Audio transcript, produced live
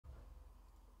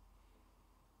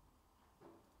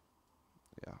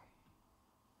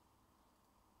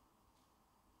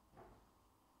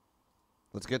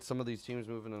Let's get some of these teams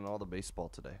moving in all the baseball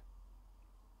today.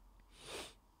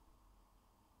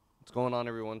 What's going on,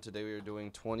 everyone? Today we are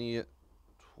doing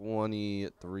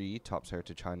 2023 Topps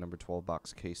Heritage High number 12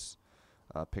 box case.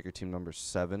 Picker team number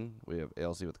 7. We have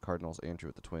ALZ with the Cardinals, Andrew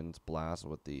with the Twins, Blaz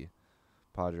with the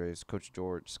Padres, Coach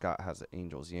George, Scott has the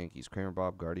Angels, Yankees, Kramer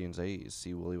Bob, Guardians, A's,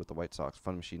 C. Willie with the White Sox,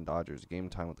 Fun Machine, Dodgers, Game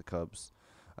Time with the Cubs,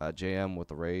 JM with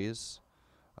the Rays,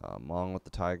 Mong with the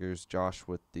Tigers, Josh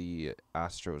with the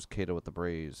Astros, Cato with the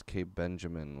Braves, Cape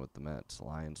Benjamin with the Mets,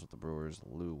 Lions with the Brewers,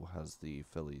 Lou has the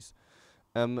Phillies,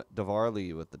 M.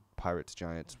 Davarley with the Pirates,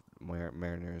 Giants,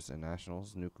 Mariners, and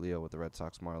Nationals, Nucleo with the Red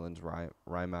Sox, Marlins,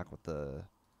 Rymac with the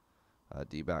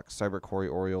D-backs, Cyber Corey,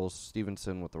 Orioles,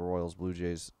 Stevenson with the Royals, Blue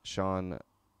Jays, Sean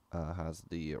has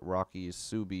the Rockies,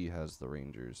 Subi has the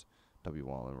Rangers, W.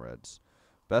 Wallen, Reds.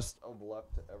 Best of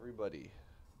luck to everybody.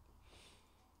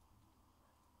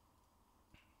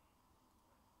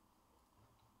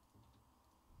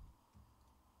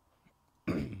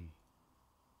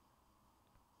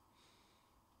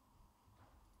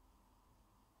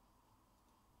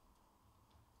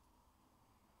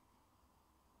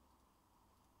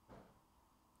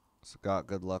 Scott,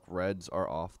 good luck. Reds are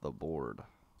off the board.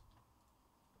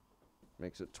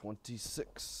 Makes it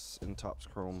 26 in Topps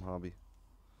Chrome Hobby.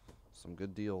 Some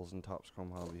good deals in Topps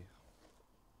Chrome Hobby.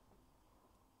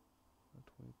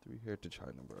 23 Heritage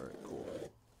High number. All right,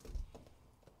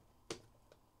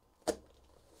 cool.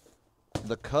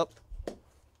 The cup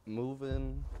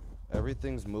moving.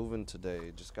 Everything's moving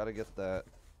today. Just got to get that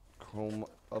Chrome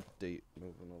update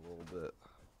moving a little bit.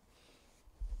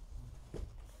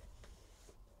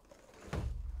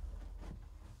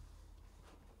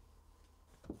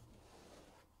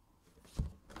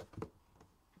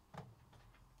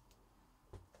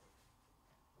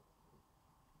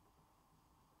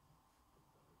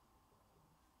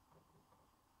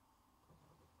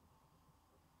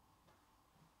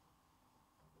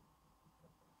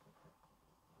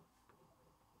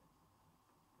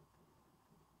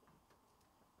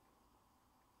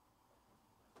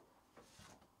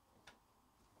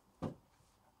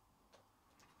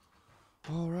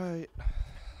 All right,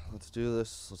 let's do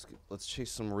this. Let's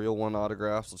chase some real one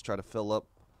autographs. Let's try to fill up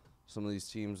some of these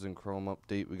teams in Chrome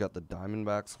update. We got the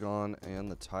Diamondbacks gone and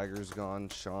the Tigers gone.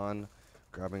 Sean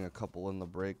grabbing a couple in the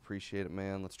break. Appreciate it,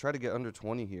 man. Let's try to get under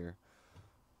 20 here.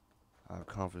 I have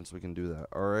confidence we can do that.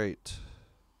 All right,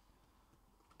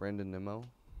 Brandon Nimmo.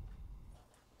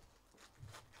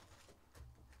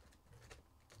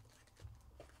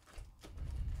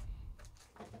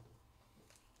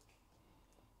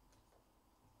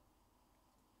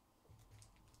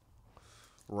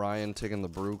 Ryan taking the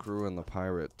Brew Crew and the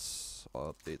Pirates.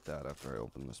 I'll update that after I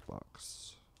open this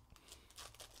box.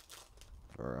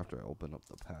 Or after I open up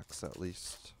the packs, at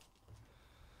least.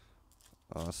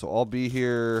 So I'll be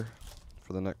here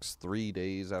for the next 3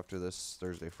 days after this.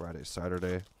 Thursday, Friday,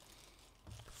 Saturday.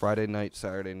 Friday night,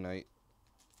 Saturday night.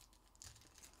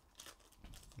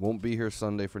 Won't be here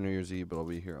Sunday for New Year's Eve, but I'll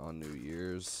be here on New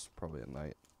Year's. Probably at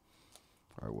night.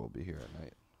 Or I will be here at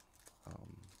night.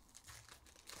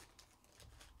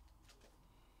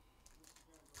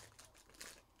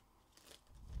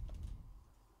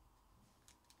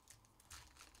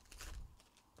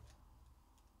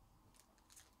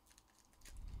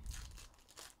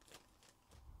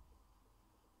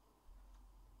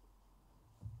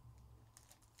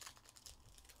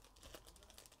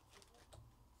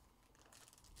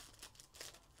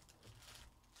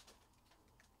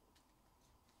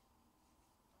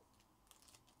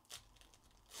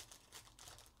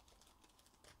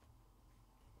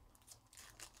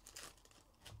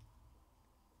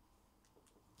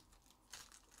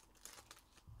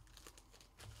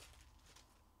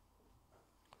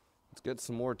 Get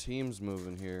some more teams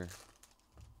moving here.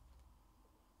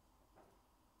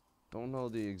 Don't know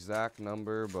the exact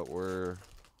number, but we're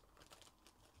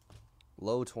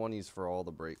low 20s for all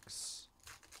the breaks.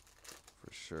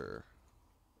 For sure.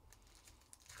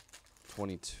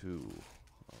 22.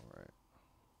 Alright.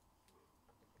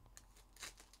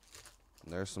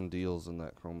 There's some deals in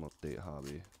that Chrome Update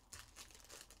hobby.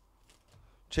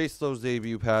 Chase those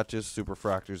debut patches,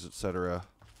 superfractors, etc.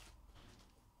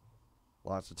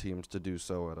 Lots of teams to do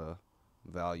so at a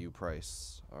value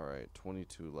price. All right,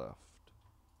 22 left.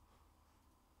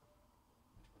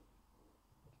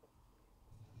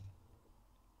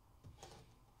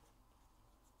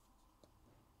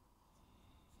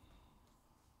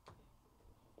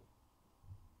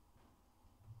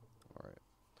 All right.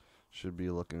 Should be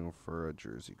looking for a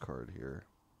jersey card here.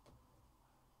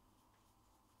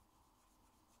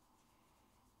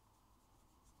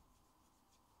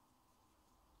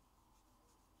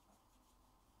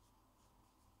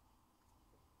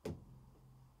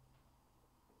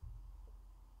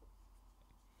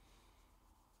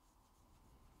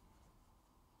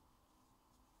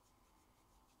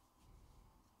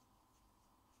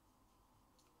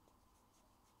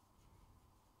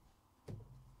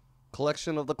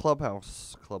 Collection of the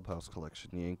Clubhouse. Clubhouse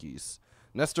collection. Yankees.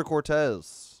 Nestor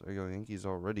Cortez. There you go. Yankees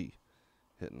already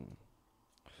hitting.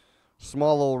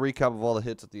 Small little recap of all the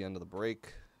hits at the end of the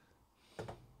break.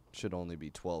 Should only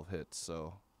be 12 hits.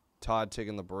 So Todd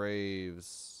taking the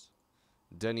Braves.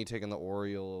 Denny taking the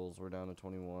Orioles. We're down to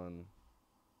 21.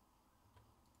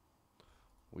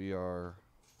 We are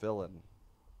filling.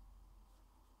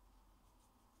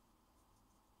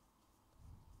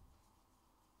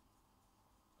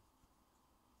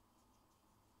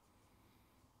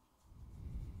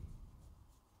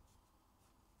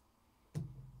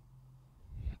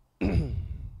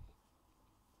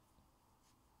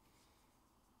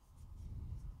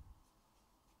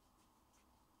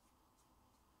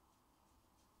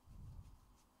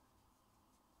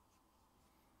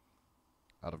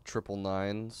 Out of triple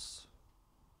nines,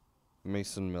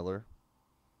 Mason Miller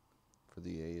for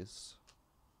the A's.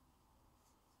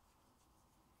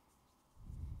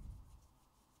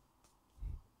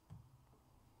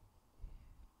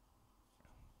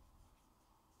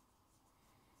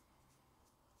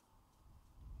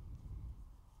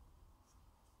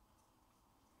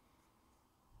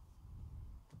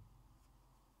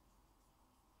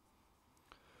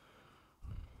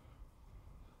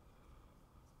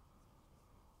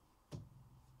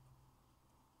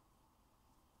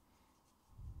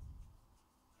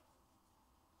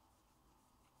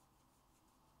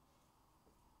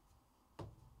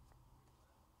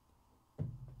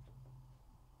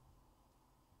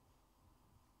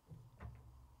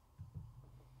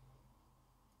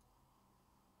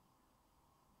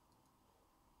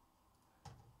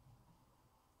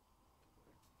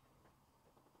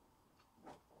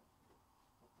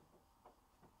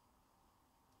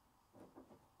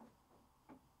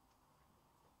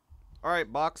 All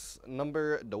right, box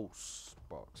number dos.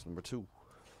 Box number 2.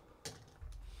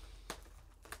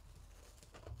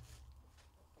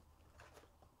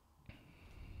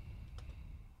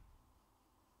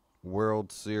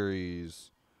 World Series.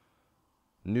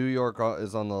 New York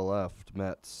is on the left.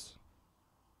 Mets.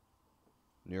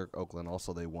 New York, Oakland.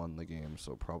 Also, they won the game,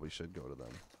 so probably should go to them.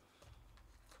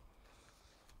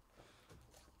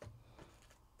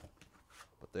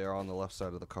 But they are on the left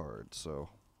side of the card, so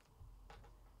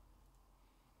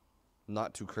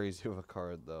not too crazy of a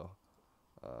card, though.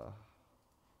 All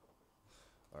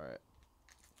right.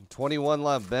 21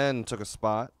 left. Ben took a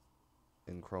spot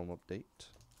in Chrome Update.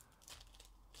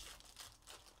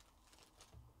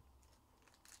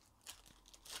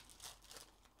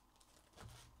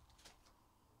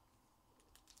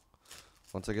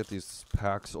 Once I get these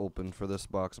packs open for this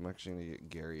box, I'm actually going to get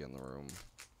Gary in the room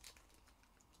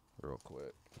real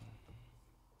quick.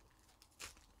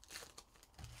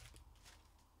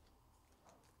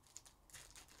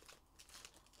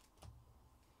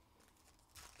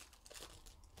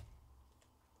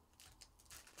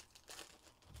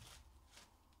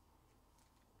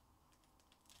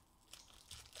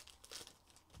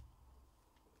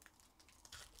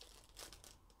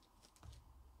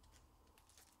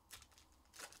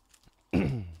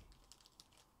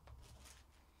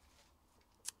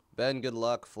 Ben, good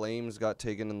luck. Flames got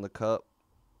taken in the cup.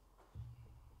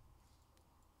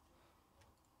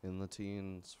 In the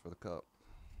teens for the cup.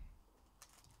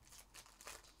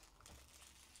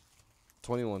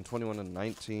 21, 21, and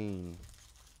 19.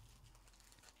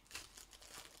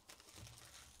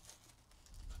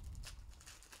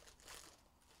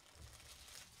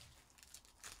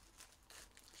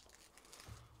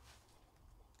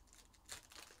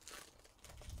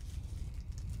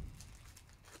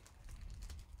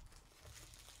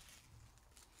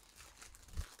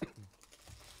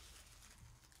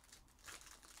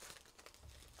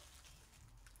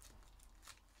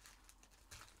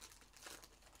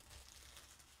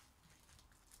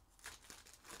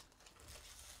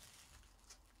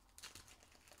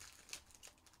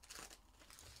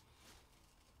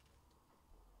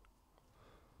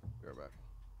 Be right back.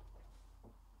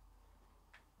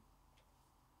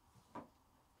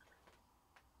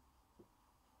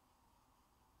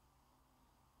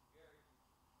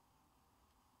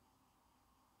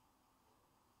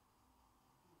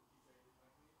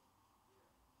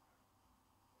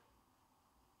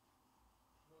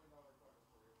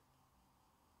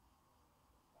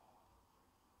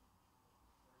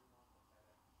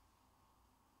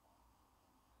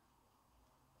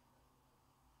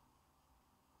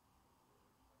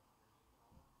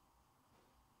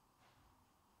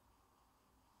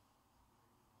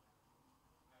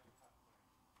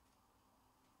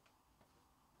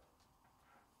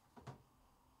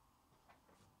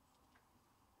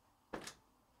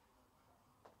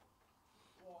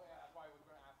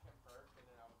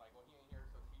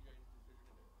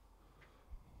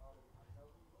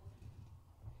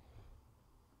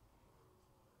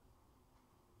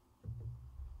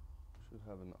 Should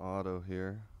have an auto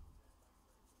here.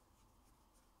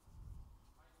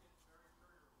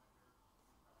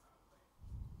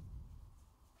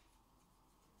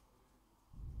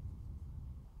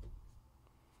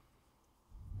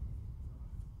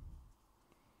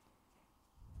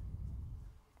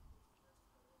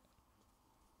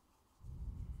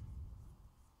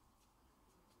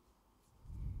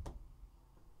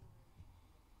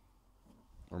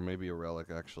 Or maybe a relic,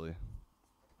 actually.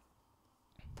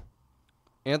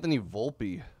 Anthony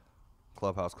Volpe,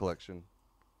 Clubhouse Collection.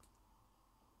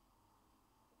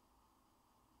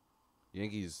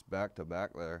 Yankees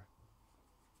back-to-back there.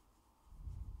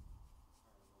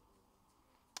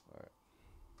 All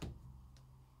right.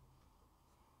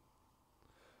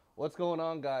 What's going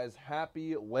on, guys?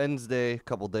 Happy Wednesday, a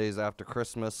couple days after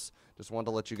Christmas. Just wanted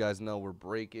to let you guys know we're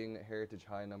breaking Heritage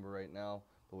High number right now,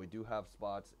 but we do have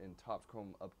spots in Topps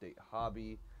Chrome Update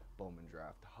Hobby, Bowman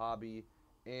Draft Hobby,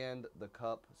 and the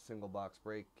Cup single box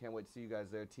break. Can't wait to see you guys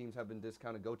there. Teams have been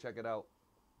discounted. Go check it out.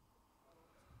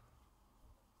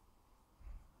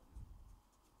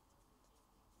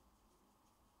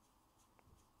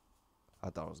 I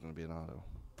thought it was going to be an auto.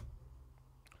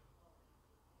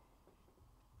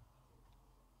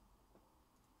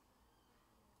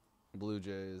 Blue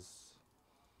Jays.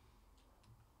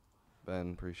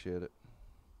 Ben, appreciate it.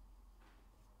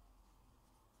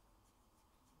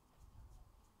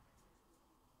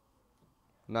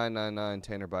 999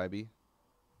 Tanner Bybee.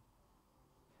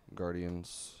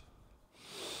 Guardians.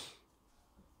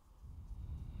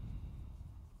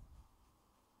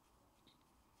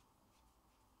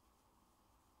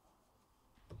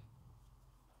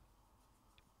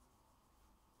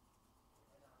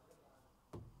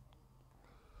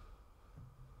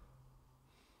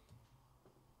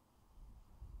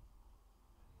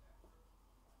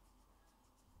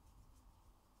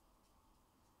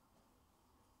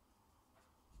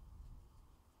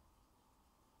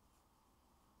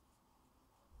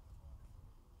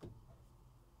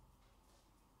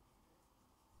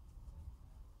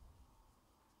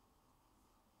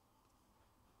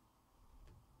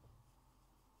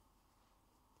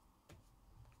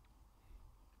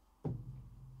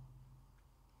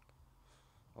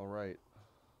 All right.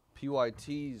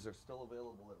 PYTs are still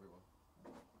available, everyone.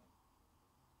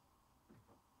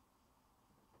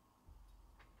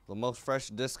 The most fresh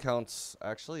discounts,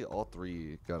 actually, all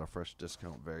three got a fresh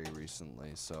discount very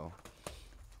recently, so.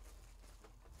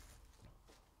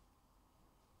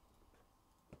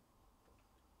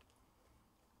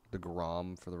 The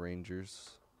Grom for the Rangers.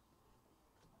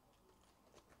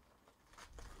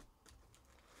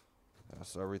 Yeah,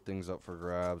 so everything's up for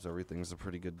grabs. Everything's a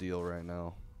pretty good deal right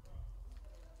now.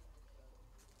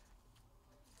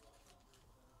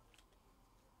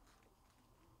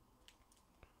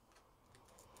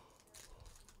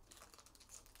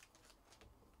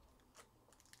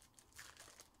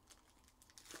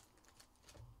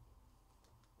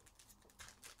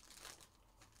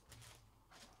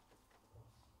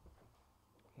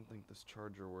 I don't think this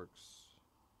charger works.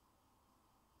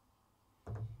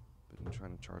 Been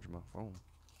trying to charge my phone.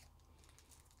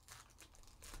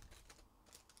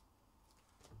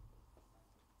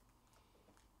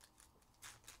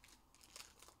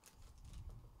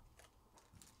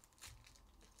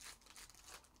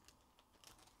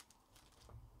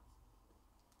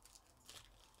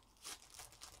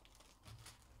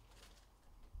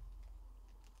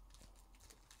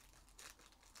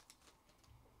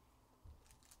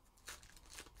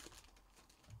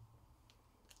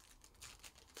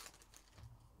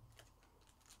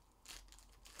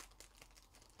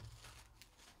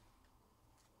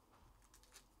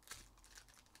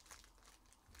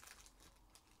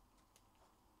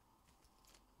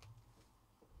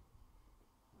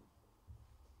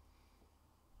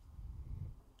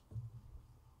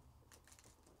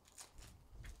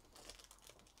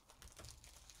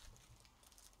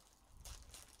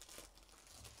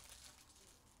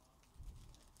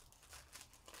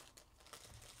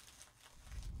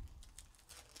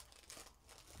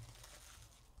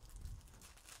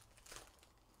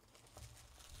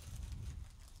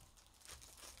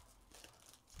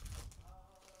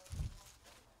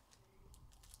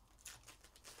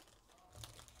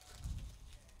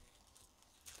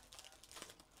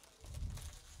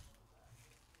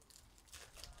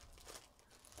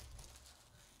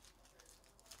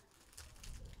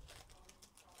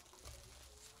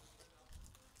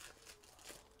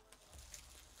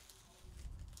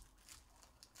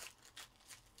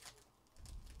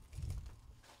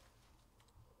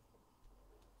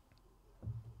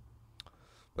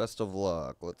 Best of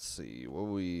luck. Let's see.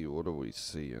 What are we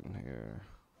seeing here?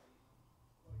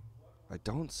 I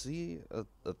don't see a.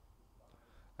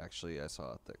 Actually, I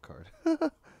saw that card. I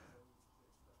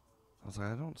was like,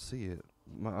 I don't see it.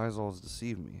 My eyes always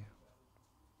deceive me.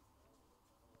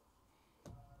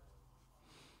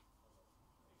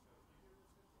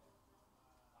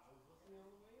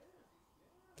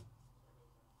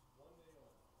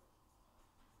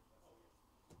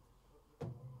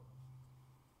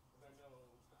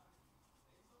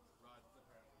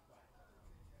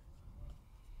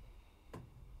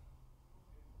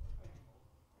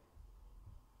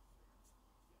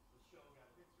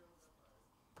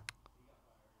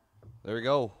 There we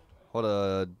go. What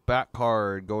a back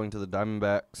card going to the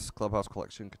Diamondbacks Clubhouse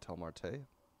Collection, Ketel Marte.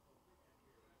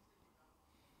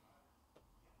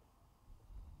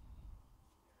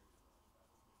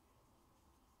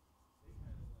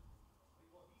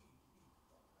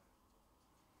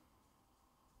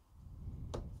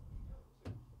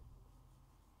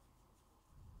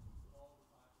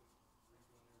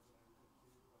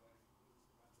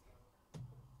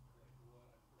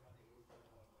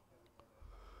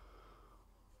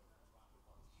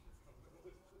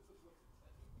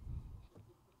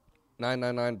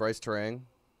 $9.99 Bryce Terang.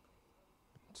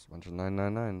 It's a bunch of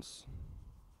 999s.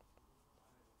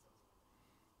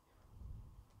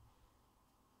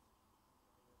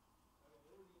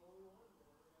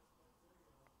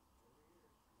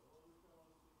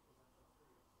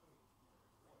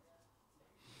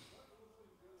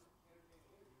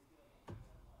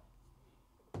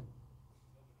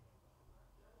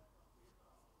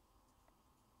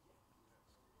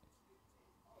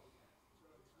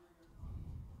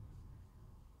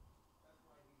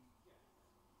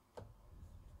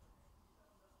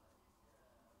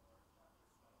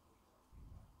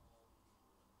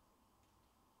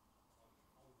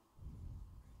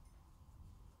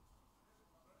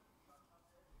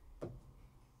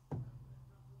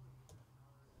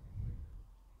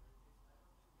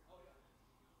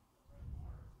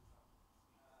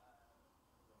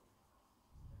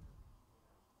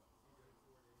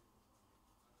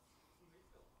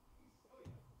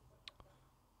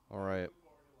 All right.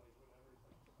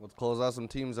 Let's close out some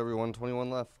teams, everyone. 21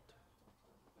 left.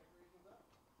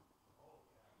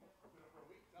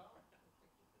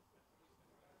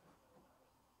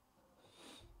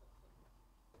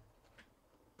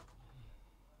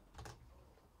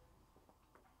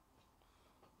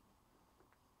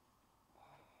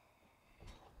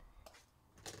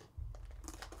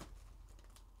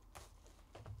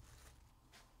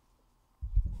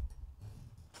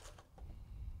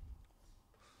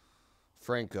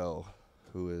 Franco,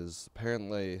 who is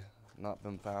apparently not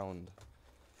been found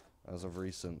as of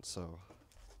recent, so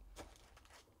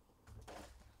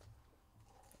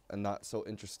a not so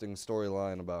interesting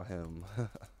storyline about him.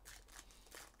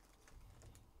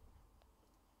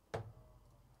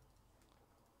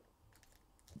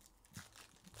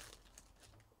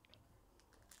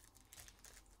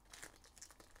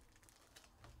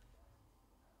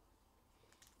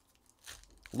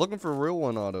 Looking for real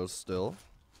one autos still.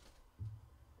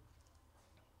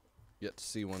 Yet to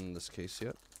see one in this case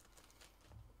yet.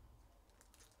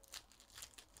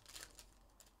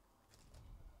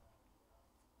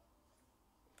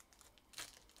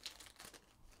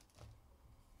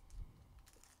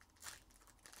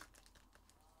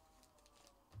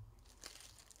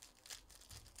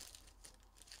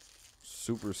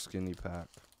 Super skinny pack.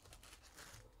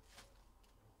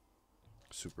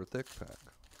 Super thick pack.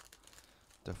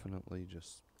 Definitely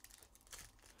just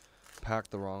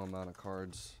packed the wrong amount of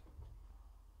cards.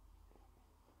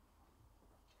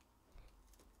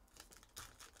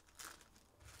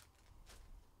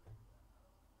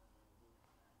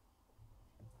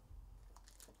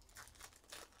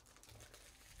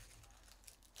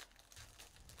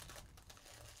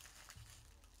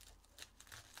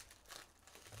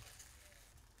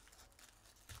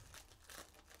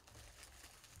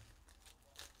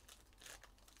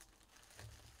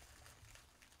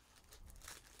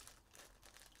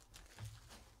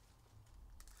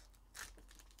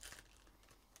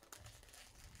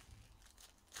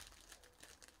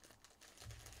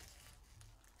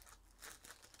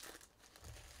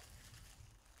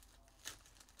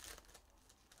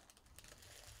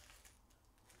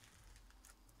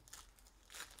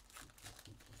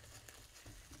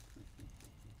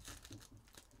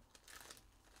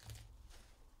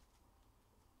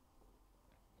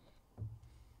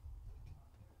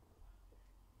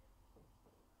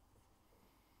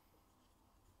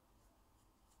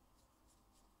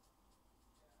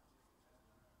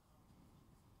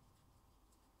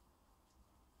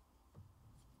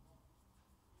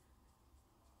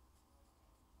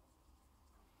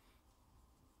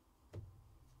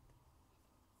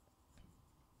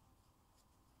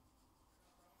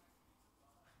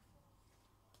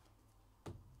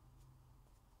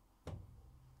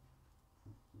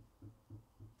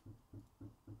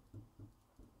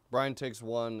 Brian takes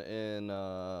one in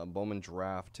Bowman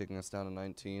Draft, taking us down to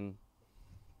 19.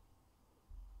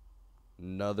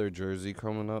 Another jersey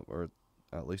coming up, or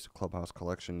at least a clubhouse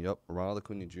collection. Yep, Ronald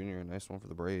Acuna Jr., nice one for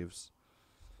the Braves.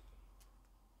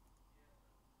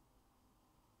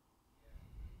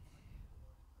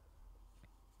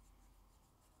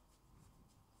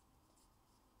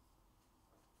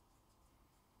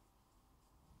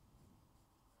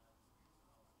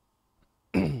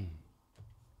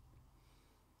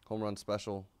 Home run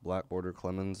special, black border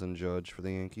Clemens and Judge for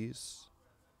the Yankees.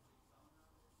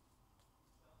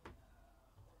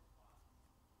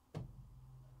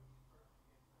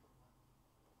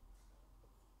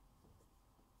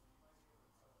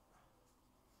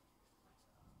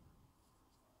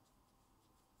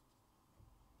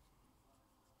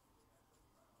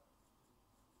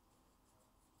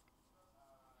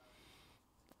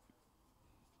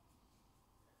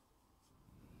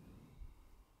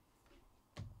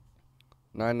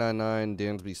 $9.99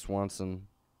 Dansby Swanson,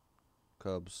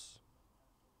 Cubs.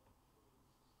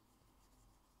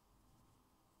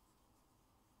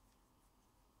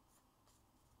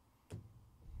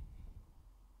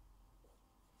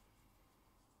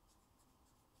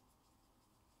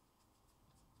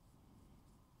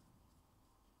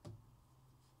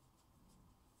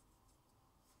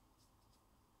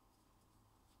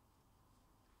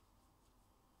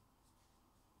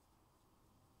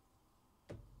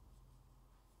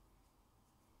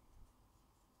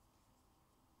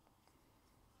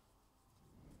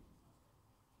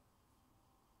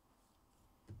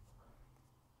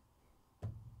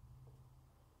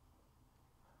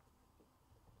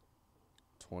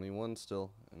 $21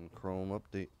 still in Chrome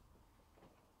update.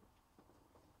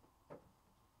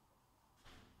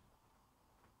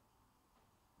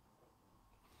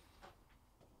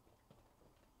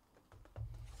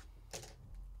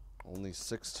 Only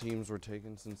 6 teams were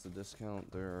taken since the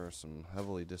discount. There are some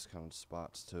heavily discounted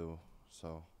spots too,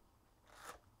 so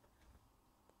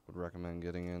would recommend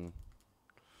getting in.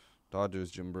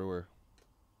 Dodgers, Jim Brewer.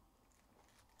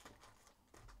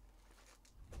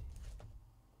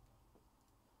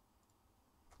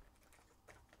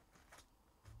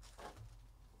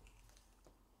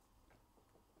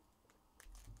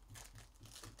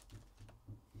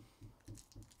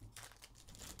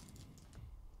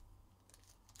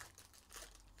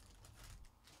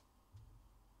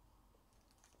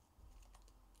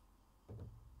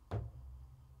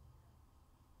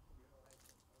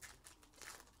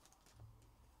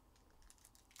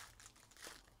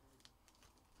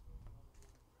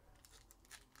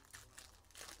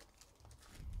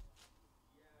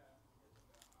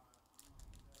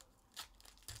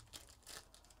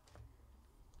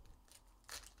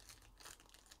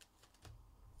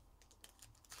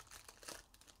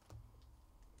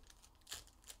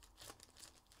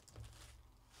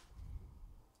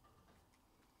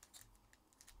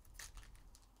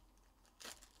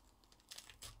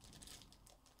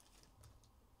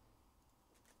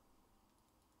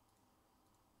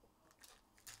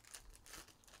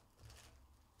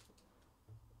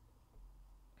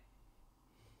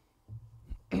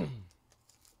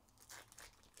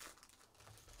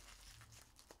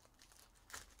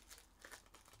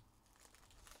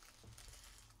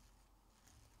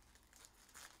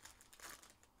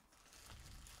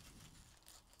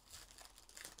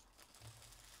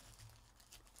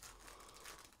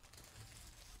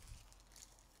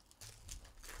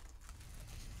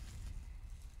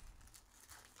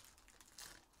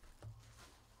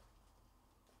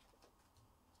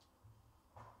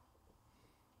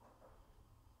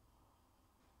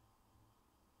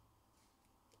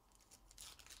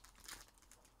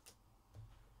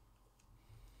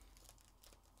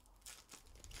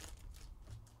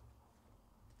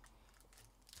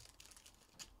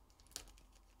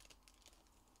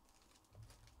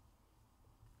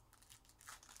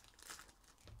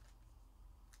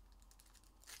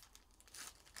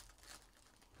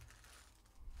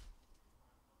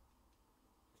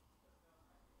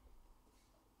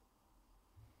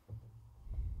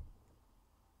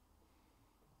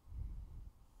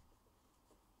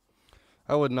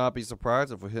 I would not be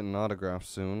surprised if we hit an autograph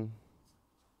soon.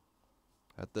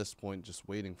 At this point, just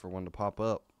waiting for one to pop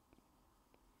up.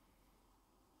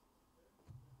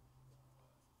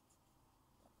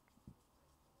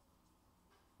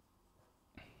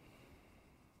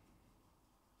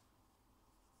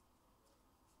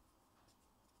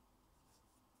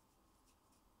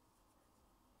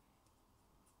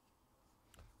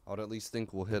 I would at least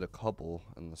think we'll hit a couple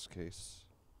in this case.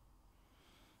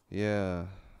 Yeah,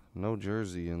 no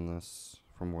jersey in this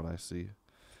from what I see.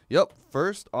 Yep,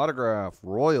 first autograph,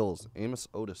 Royals, Amos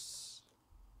Otis.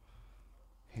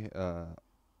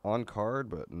 On card,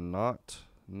 but not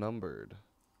numbered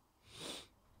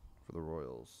for the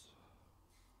Royals.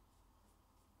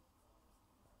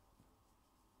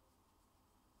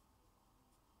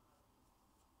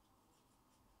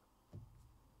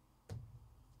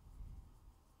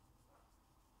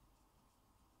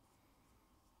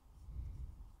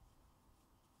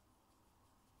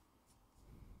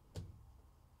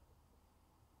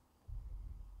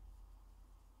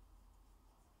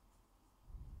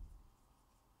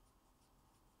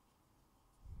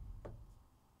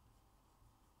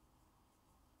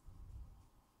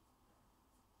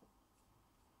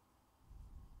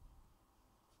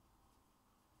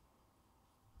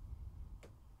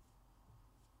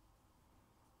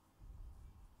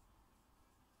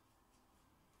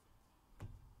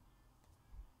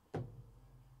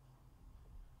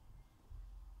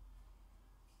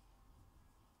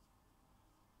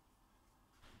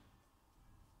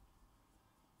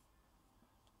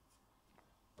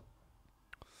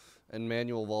 And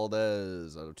Manuel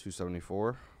Valdez out of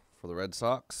 274 for the Red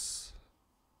Sox.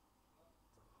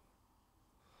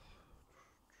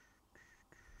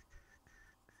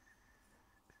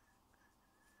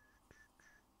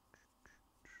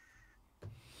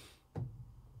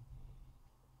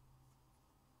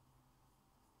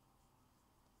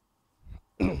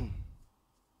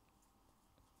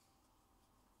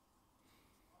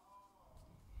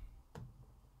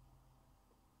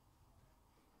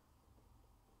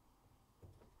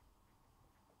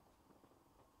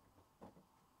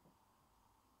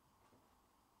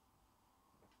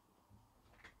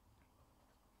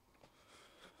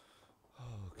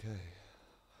 Okay.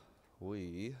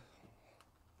 We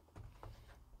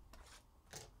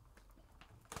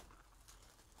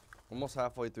almost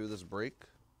halfway through this break.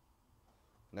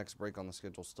 Next break on the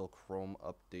schedule still Chrome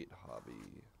Update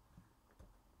Hobby.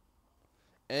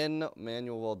 N.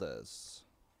 Manuel Valdez.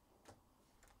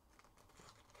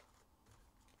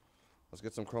 Let's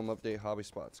get some Chrome Update Hobby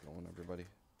spots going, everybody.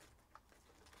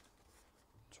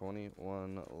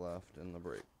 21 left in the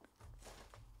break.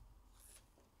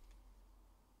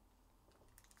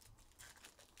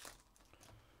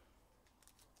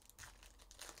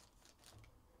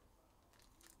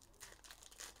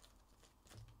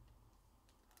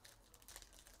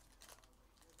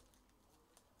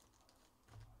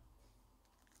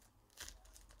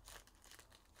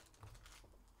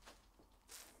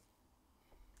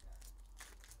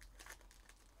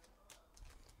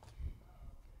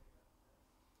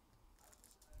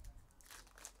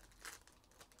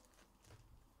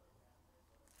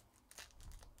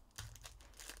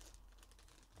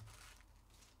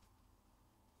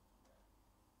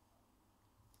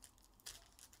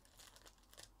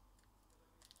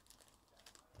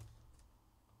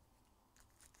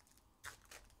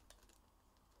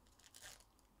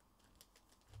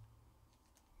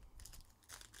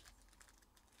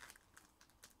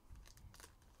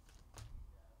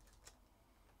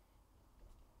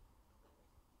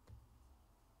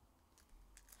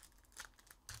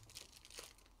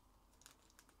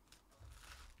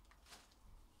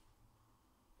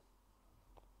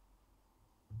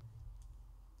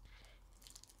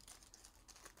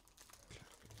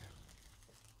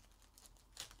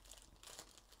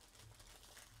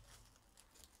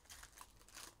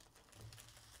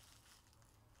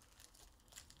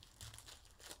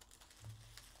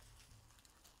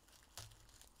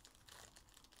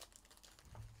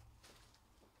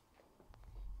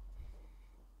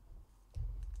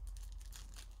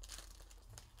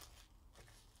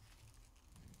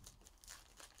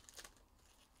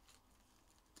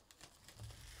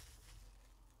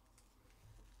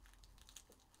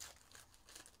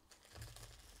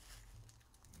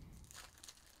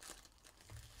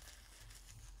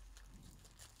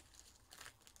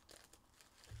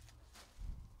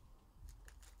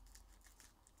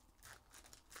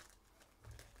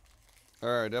 All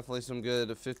right, definitely some good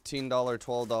 $15,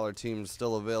 $12 teams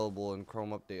still available in Chrome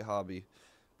Update Hobby.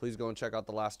 Please go and check out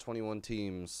the last 21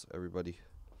 teams, everybody.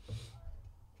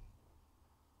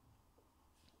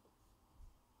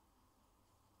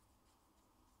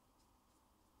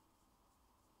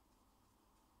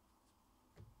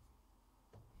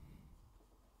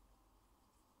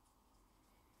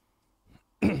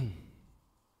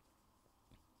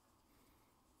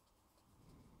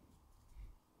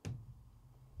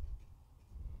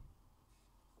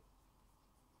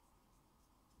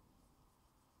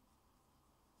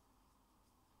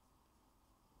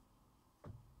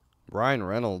 Ryan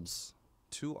Reynolds,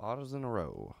 2 autos in a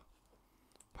row.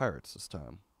 Pirates this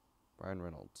time. Ryan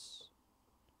Reynolds,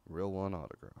 real one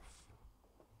autograph.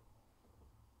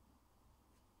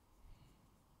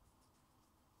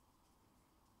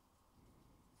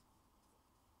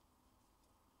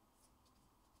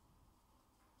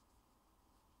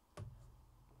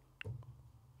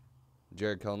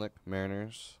 Jared Kelnick,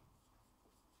 Mariners.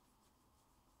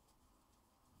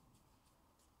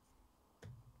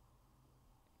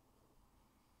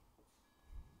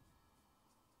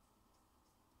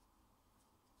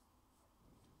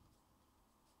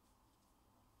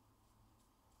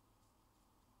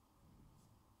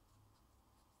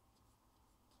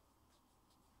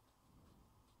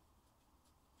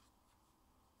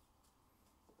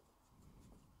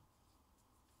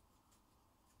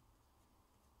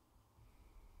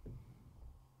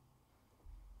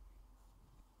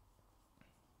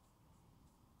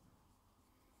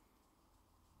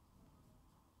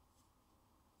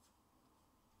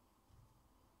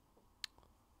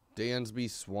 Dansby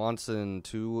Swanson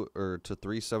to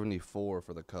 374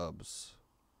 for the Cubs.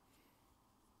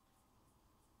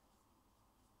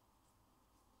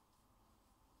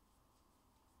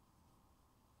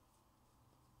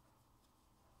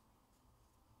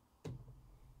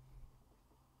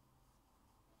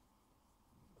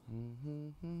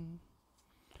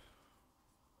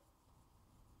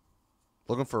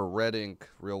 Looking for a red ink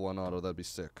real one auto. That'd be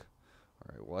sick.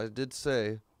 All right. Well, I did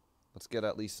say let's get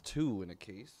at least 2 in a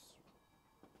case.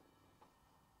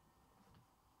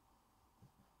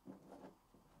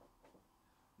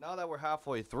 Now that we're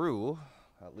halfway through,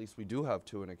 at least we do have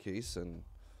 2 in a case, and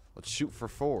let's shoot for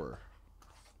 4.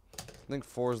 I think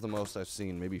 4 is the most I've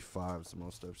seen. Maybe 5 is the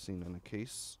most I've seen in a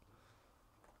case.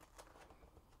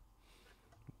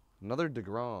 Another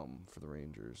DeGrom for the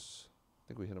Rangers. I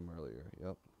think we hit him earlier.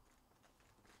 Yep.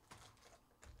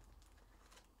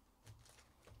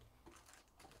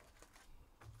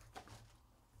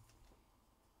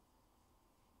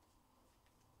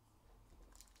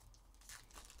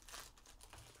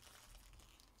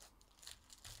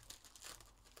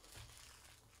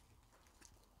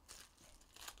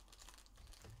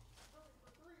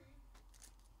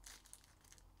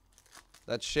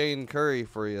 That's Shane Curry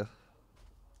for you.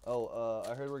 Oh,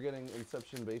 I heard we're getting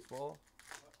Inception Baseball.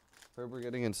 Heard we're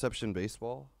getting Inception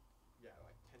Baseball. Yeah,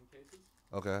 like 10 cases.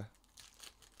 Okay.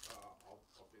 I'll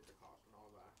update the cost and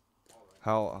all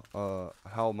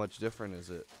that. How much different is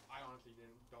it? I honestly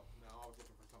don't know. I was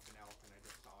looking for something else and I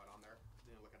just saw it on there.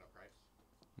 Didn't look at a price.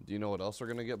 Do you know what else we're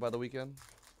gonna get by the weekend?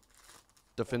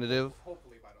 Definitive.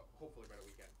 Hopefully by the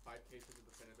weekend. 5 cases of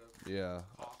definitive. Yeah.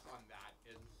 Cost on that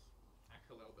is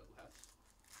actually a little bit less.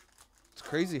 It's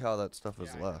crazy how that stuff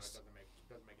is Yeah, less. it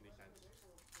doesn't make any sense.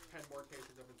 10 more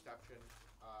cases of Inception.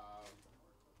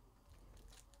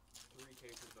 3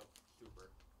 cases of Super.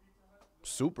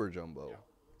 Super Jumbo. Yeah.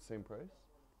 Same price?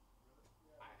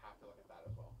 I have to look at that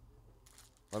as well.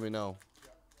 Let me know.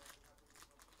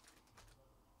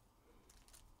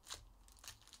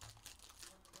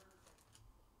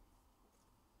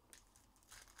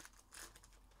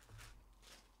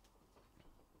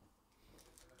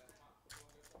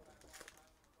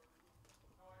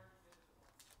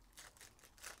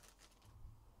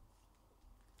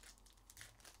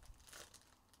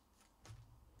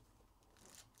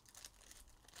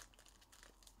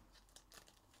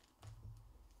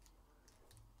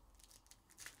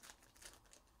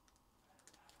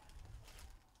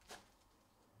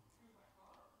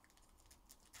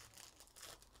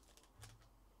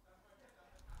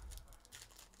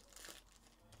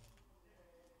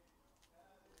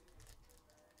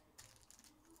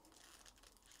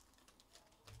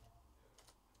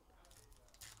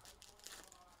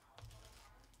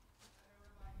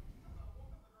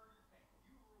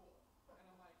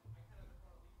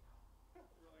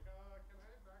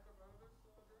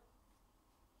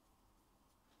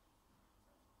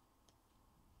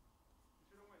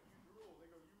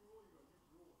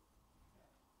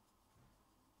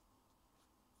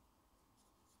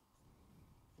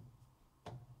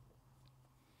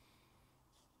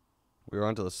 We're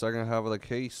on to the second half of the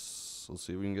case. Let's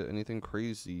see if we can get anything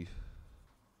crazy.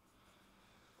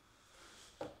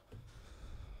 Okay.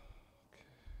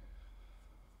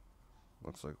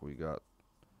 Looks like we got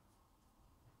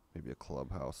maybe a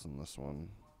clubhouse in this one.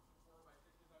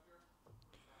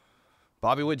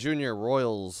 Bobby Witt Jr.,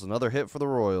 Royals. Another hit for the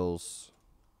Royals.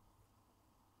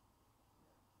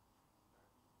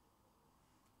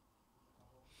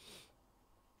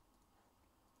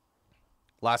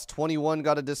 Last 21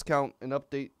 got a discount and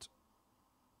update.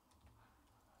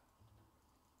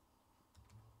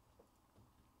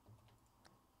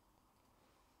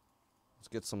 Let's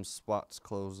get some spots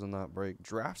closed in that break.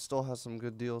 Draft still has some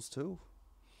good deals too.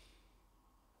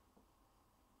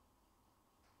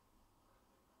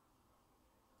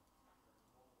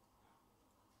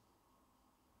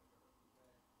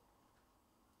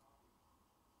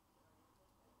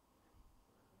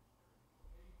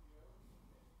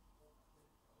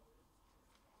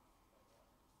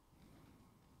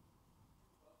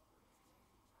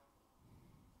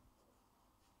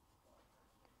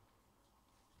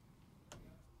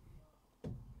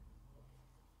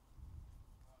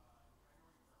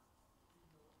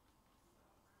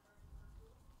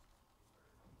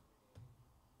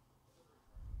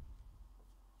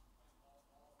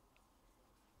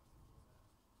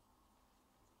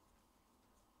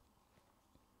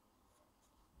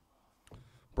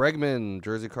 Bregman,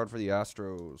 jersey card for the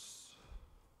Astros.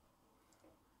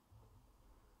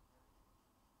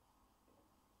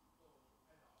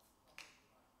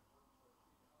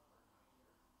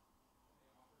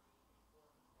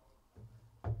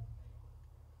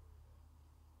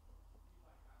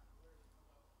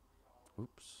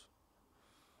 Oops.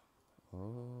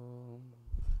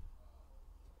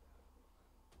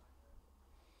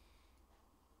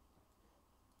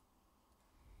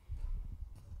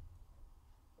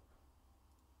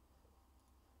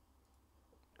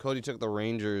 Cody took the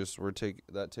Rangers.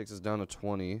 That takes us down to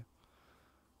 20.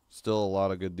 Still a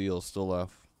lot of good deals still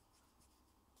left.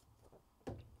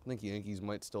 I think Yankees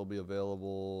might still be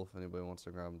available if anybody wants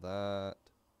to grab that.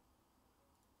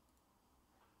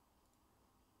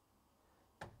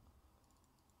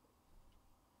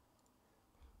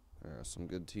 There are some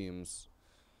good teams.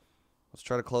 Let's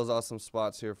try to close out some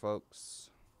spots here, folks.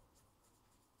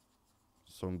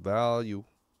 Some value.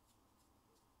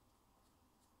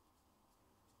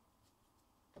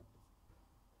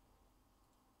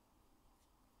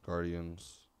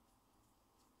 Guardians.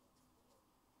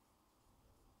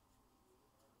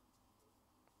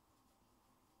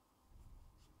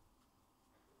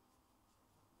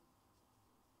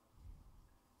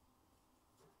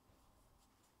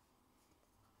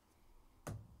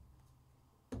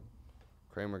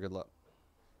 Kramer, good luck.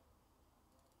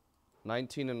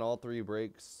 19 in all 3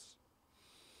 breaks.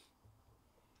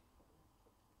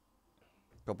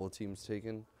 A couple of teams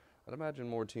taken. I'd imagine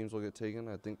more teams will get taken.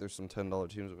 I think there's some $10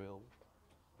 teams available.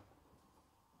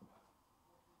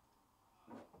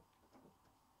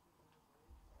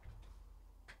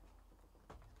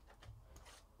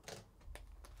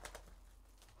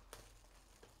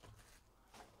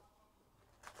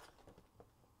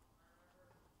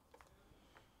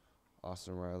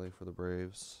 Austin Riley for the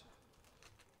Braves.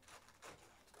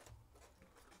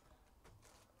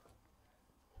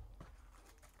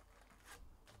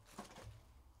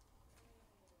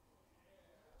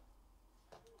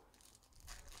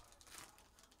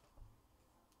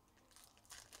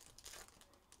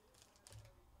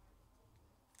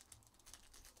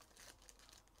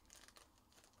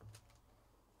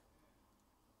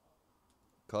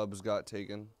 Cubs got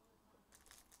taken.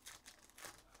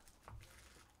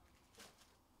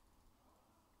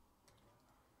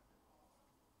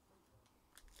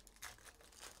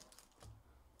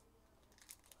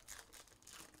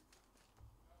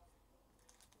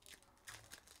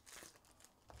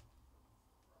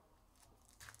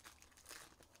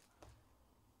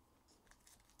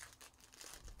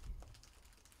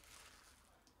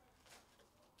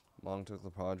 Long took the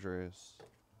Padres.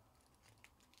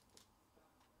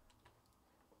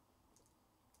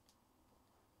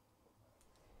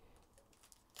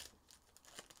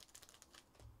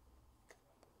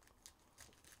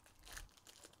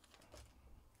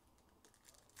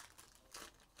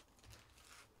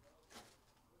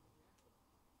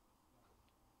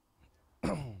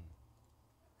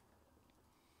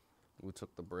 We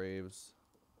took the Braves.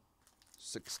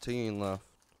 16 left.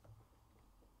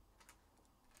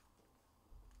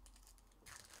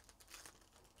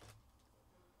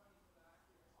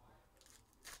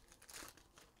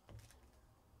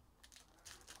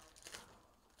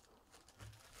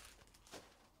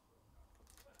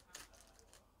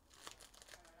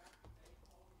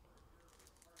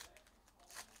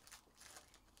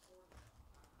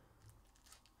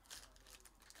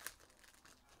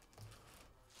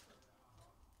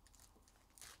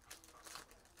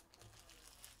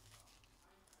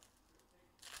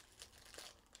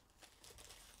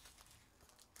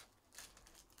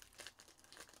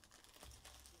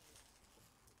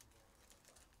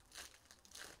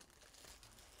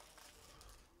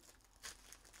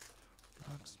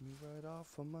 Knocks me right off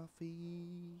of my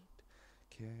feet.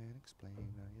 Can't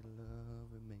explain how your love,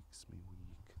 it makes me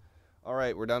weak. All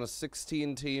right, we're down to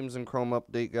 16 teams in Chrome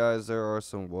Update, guys. There are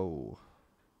some, whoa.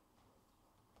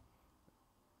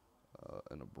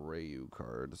 An Abreu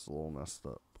card. It's a little messed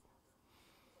up.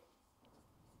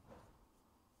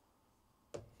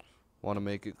 Want to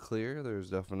make it clear,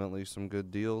 there's definitely some good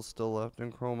deals still left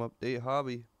in Chrome Update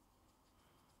Hobby.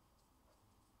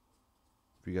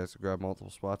 If you guys could grab multiple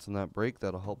spots in that break,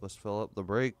 that'll help us fill up the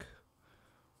break.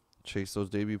 Chase those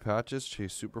debut patches,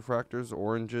 chase superfractors,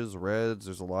 oranges, reds.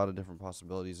 There's a lot of different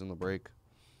possibilities in the break.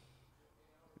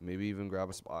 Maybe even grab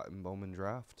a spot in Bowman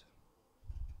Draft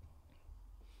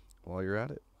while you're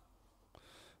at it.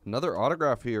 Another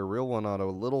autograph here, real one auto.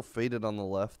 A little faded on the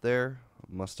left there.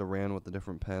 Must have ran with a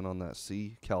different pen on that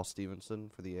C. Cal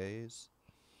Stevenson for the A's.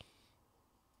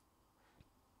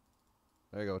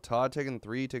 There you go. Todd taking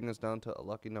 3, taking us down to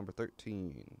lucky number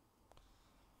 13.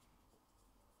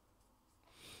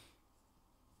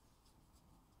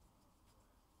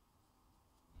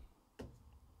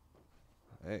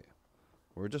 Hey,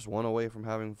 we're just one away from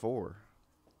having 4.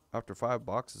 After 5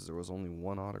 boxes, there was only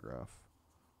 1 autograph.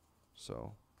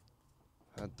 So,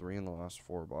 had 3 in the last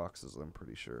 4 boxes, I'm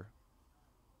pretty sure.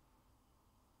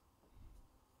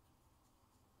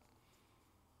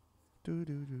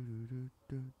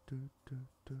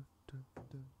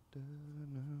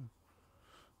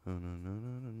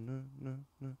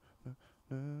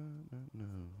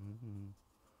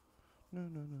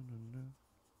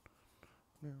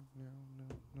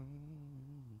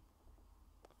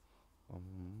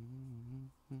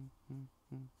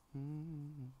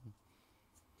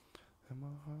 And my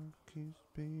heart keeps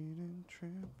beating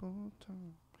triple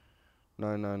time.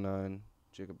 999,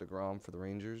 Jacob deGrom for the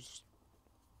Rangers.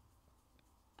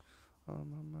 On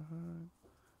my mind,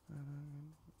 and I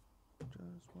know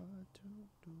just what to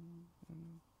do.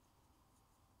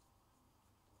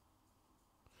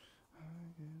 I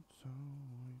get so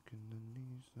weak in the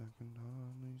knees I can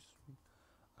hardly speak.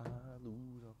 I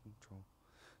lose all control.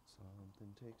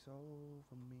 Something takes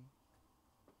over me.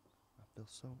 I feel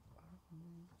so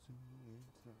amazing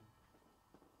inside.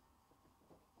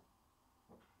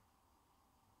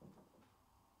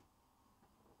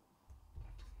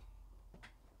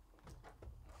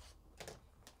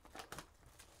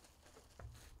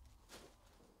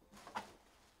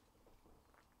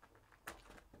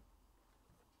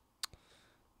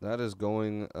 That is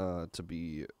going to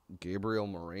be Gabriel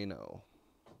Moreno.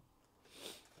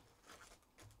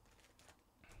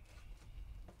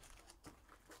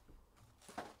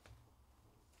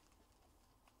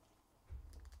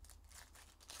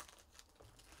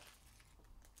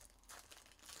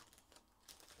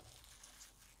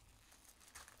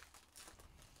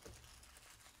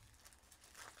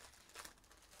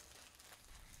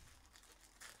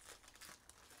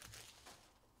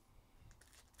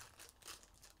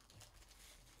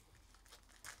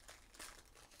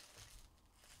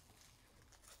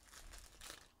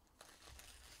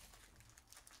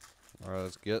 All right,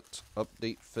 let's get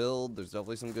update filled. There's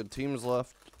definitely some good teams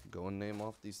left. Go and name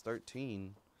off these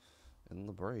 13 in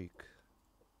the break.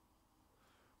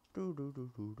 And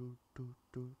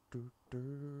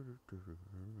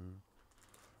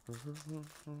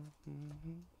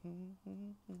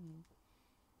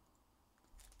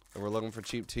we're looking for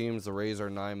cheap teams. The Rays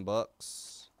are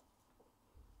 $9.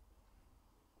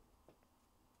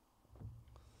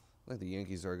 I think the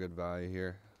Yankees are a good value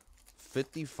here.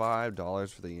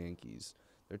 $55 for the Yankees.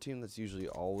 They're a team that's usually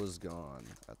always gone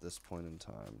at this point in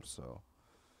time, so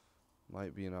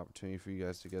might be an opportunity for you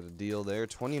guys to get a deal there.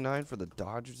 $29 for the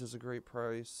Dodgers is a great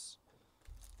price.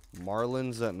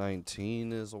 Marlins at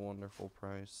 19 is a wonderful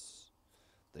price.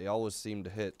 They always seem to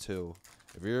hit too.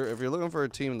 If you're looking for a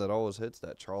team that always hits,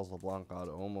 that Charles LeBlanc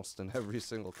auto almost in every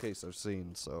single case I've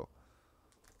seen, so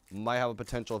might have a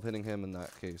potential of hitting him in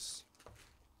that case.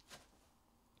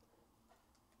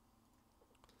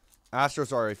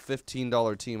 Astros are a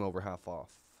 $15 team over half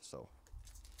off, so.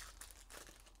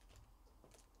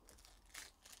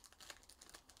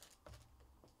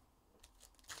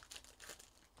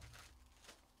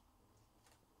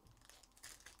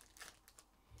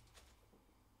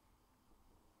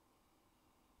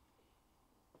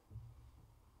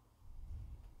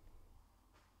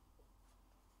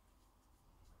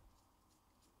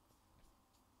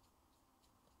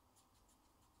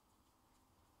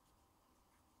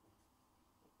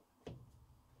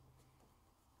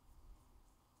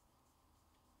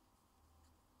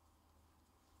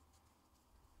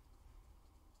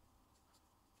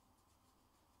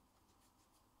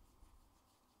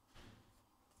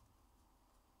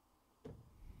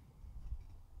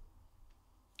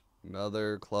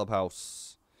 Another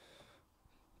clubhouse.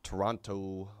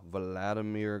 Toronto,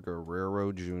 Vladimir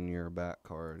Guerrero Jr. back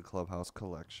card, clubhouse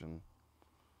collection.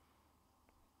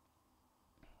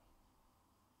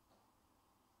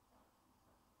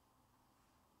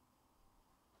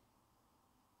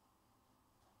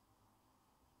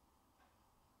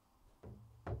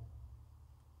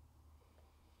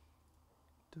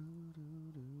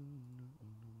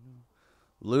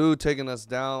 Lou taking us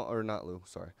down, or not Lou,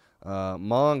 sorry.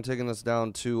 Mong taking us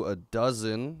down to a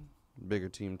dozen. Bigger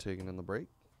team taking in the break.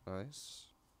 Nice.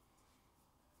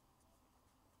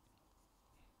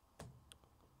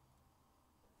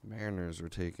 Mariners were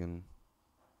taken.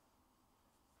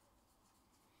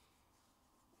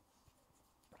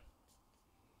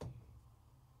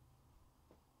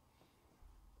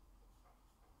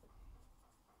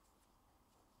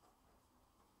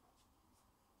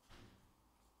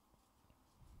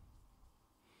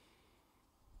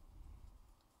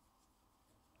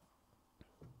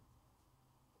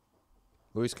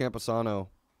 Luis Camposano,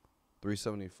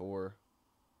 374,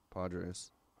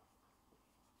 Padres.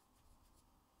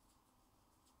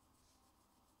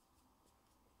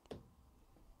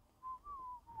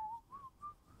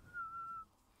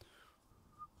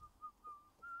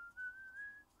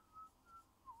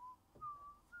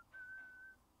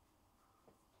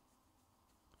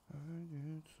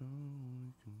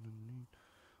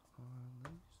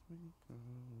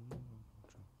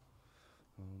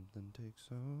 Something takes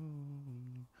so.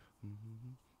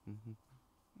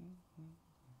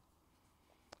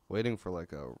 Waiting for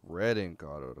like a red ink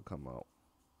auto to come out.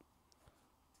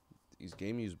 These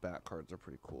game used back cards are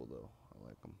pretty cool though. I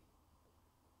like them.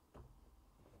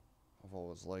 I've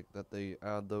always liked that they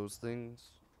add those things.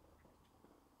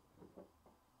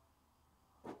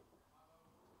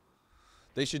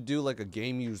 They should do like a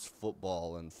game used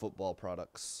football and football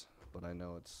products. But I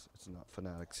know it's not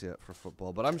Fanatics yet for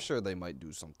football. But I'm sure they might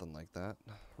do something like that.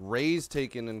 Ray's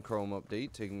taken in Chrome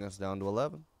update, taking us down to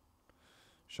 11.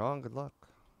 Sean, good luck.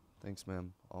 Thanks,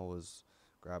 ma'am. Always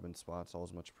grabbing spots.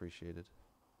 Always much appreciated.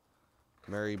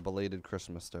 Merry belated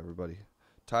Christmas to everybody.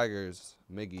 Tigers,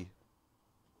 Miggy.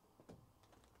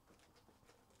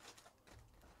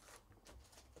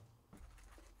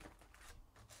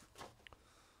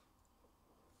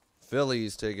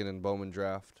 Phillies taken in Bowman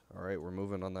draft. All right, we're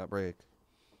moving on that break.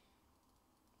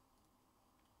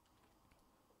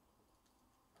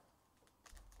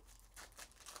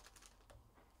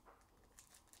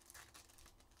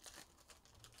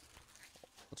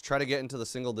 Let's try to get into the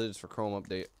single digits for Chrome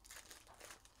update.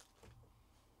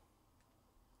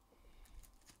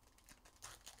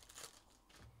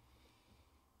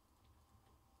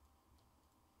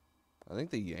 I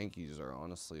think the Yankees are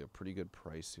honestly a pretty good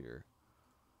price here.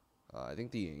 I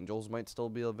think the Angels might still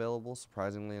be available,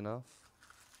 surprisingly enough.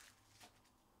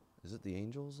 Is it the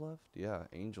Angels left? Yeah,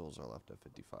 Angels are left at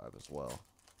 55 as well.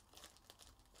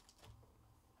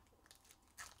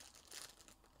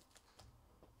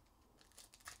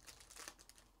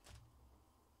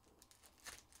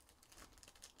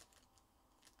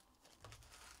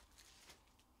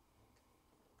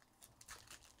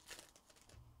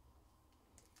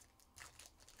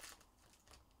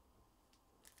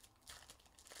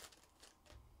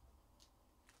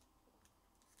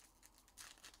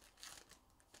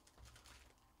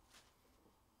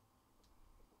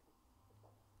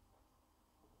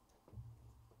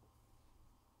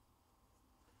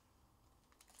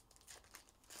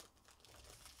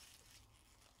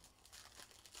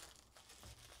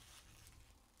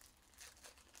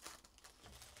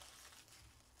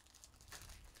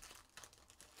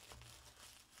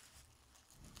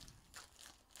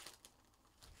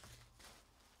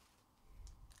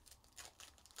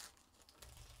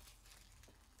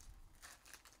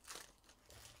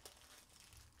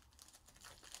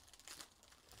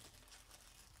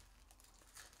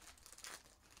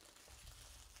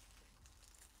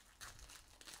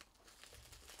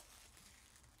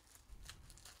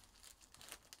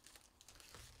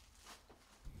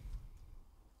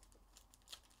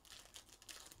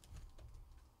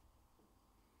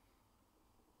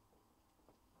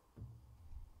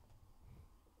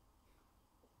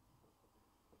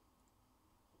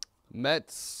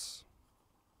 Mets.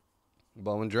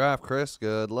 Bowman draft, Chris.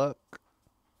 Good luck.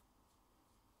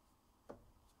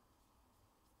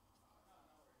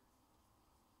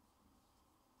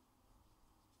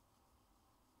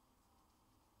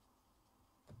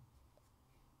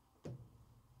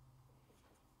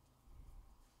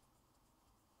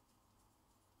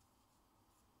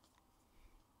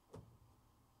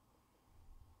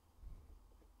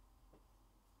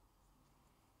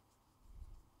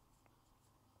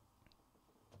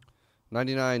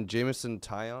 '99 Jameson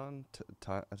Tyon,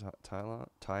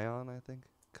 Tyon, I think.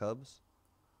 Cubs.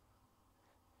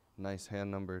 Nice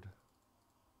hand numbered.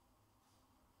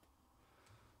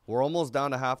 We're almost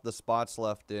down to half the spots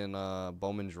left in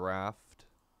Bowman draft.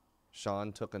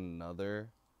 Sean took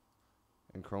another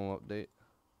in Chrome update.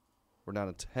 We're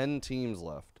down to 10 teams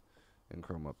left in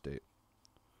Chrome update.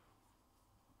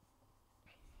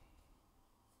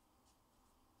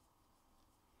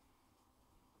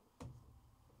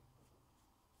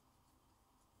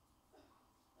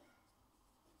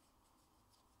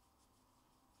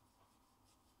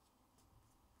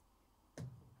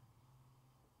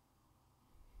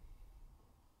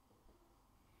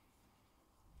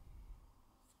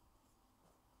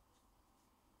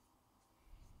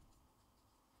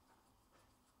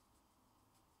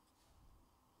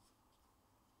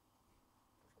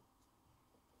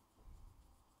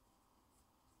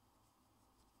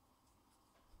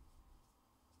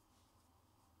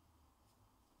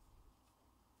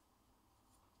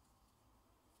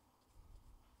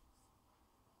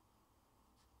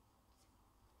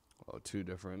 Oh, two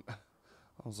different. I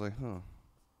was like, huh.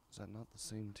 Is that not the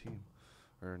same team?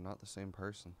 Or not the same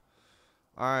person?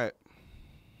 All right.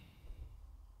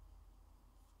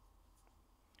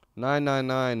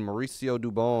 999 Mauricio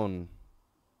Dubon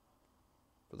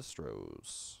for the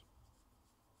Stros.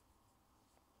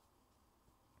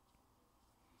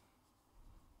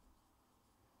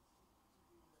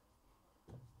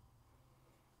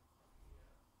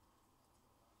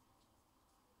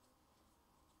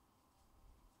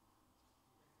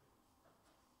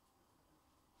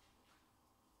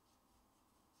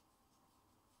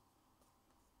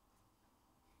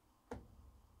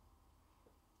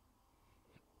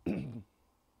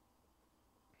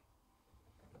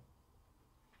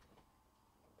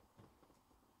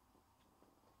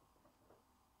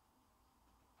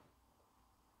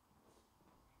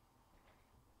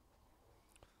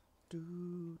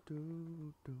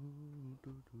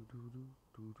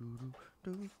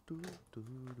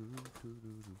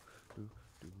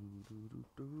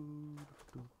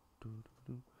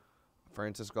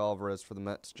 Francisco Alvarez for the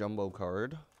Mets jumbo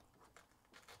card.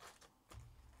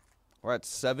 We're at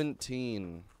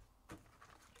 17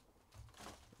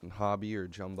 in hobby or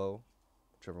jumbo,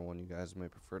 whichever one you guys may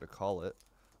prefer to call it.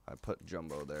 I put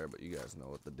jumbo there, but you guys know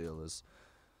what the deal is.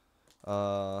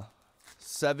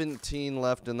 17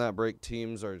 left in that break.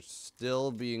 Teams are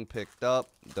still being picked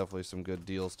up. Definitely some good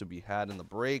deals to be had in the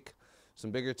break. Some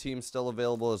bigger teams still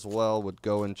available as well. Would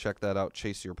go and check that out.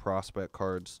 Chase your prospect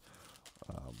cards.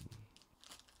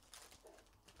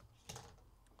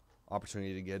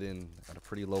 Opportunity to get in at a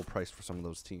pretty low price for some of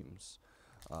those teams.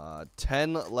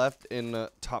 10 left in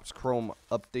Topps Chrome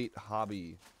Update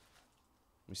Hobby.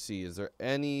 Let me see. Is there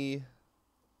any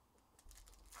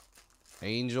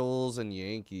Angels and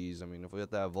Yankees? I mean, if we hit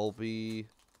that Volpe, we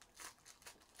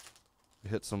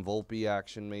hit some Volpe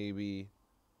action maybe.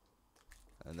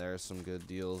 And there's some good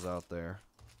deals out there.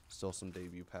 Still some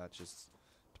debut patches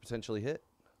to potentially hit.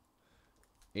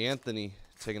 Anthony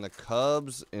taking the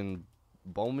Cubs in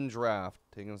Bowman draft,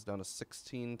 taking us down to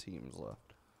 16 teams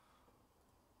left.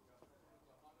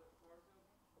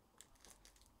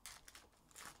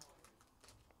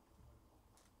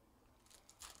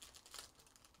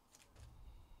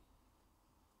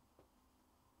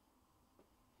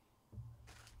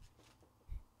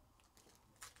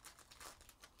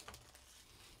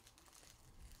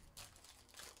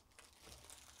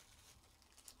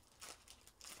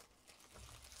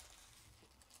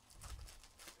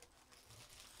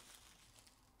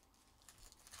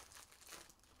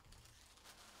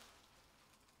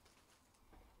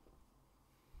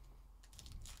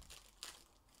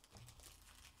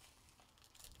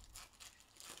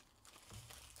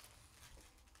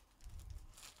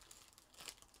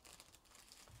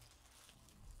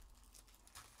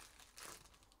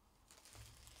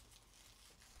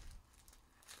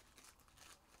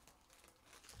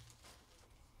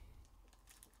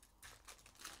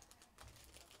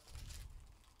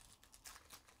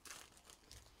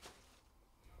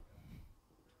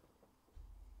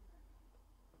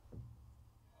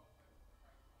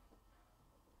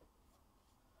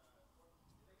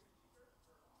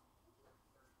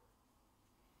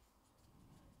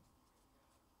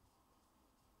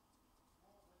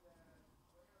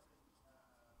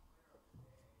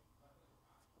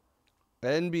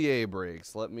 NBA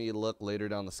breaks. Let me look later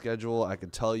down the schedule. I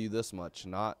can tell you this much,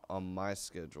 not on my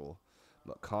schedule,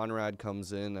 but Conrad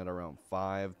comes in at around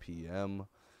 5 p.m.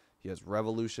 He has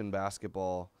Revolution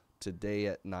basketball today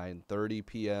at 9:30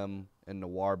 p.m. and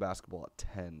Noir basketball at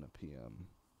 10 p.m.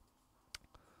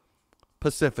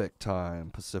 Pacific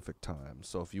time.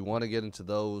 So if you want to get into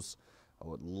those, I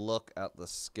would look at the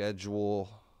schedule.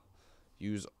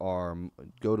 Go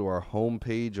to our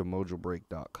homepage of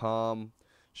Mojobreak.com.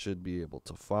 Should be able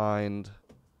to find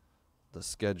the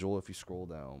schedule if you scroll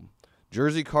down.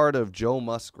 Jersey card of Joe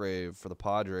Musgrave for the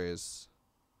Padres.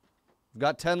 We've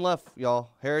got 10 left,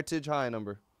 y'all. Heritage high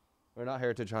number. Or not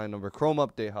Heritage high number. Chrome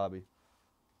Update Hobby.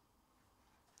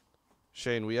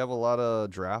 Shane, we have a lot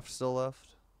of drafts still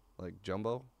left? Like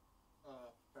jumbo?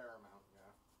 Fair amount,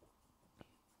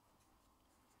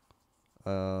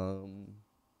 yeah.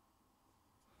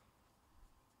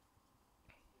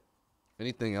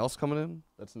 Anything else coming in?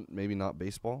 That's maybe not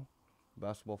baseball,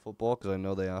 basketball, football, because I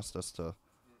know they asked us to.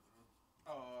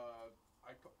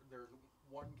 There's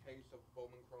one case of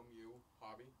Bowman Chrome U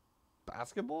hobby.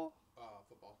 Basketball?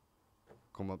 Football.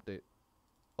 Chrome Update.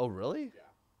 Oh, really?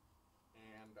 Yeah.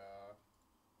 And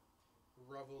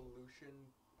Revolution.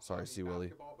 Sorry, C. Willie.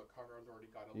 Basketball, but Conrad's already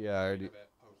got a Yeah, I already. of it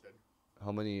posted.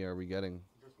 How many are we getting?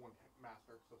 Just one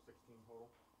master, so 16 total.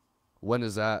 When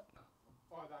is that?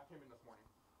 Oh, that came in this morning.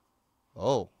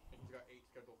 Oh. And he's got 8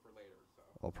 scheduled for later, so.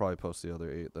 I'll probably post the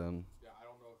other 8 then. Yeah, I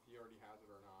don't know if he already has it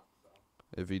or not, so.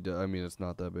 If he does, I mean, it's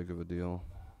not that big of a deal.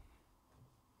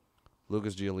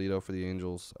 Lucas Giolito for the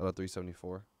Angels out of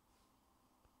 374.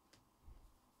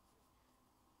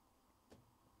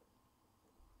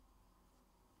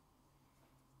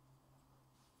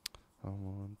 I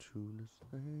want you to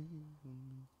stay.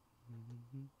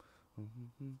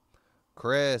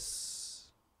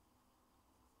 Chris.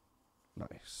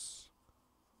 Nice.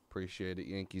 Appreciate it.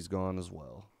 Yankees gone as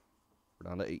well. We're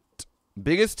down to 8.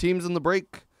 Biggest teams in the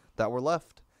break that were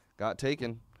left got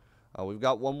taken. We've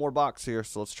got one more box here,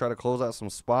 so let's try to close out some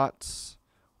spots.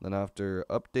 Then after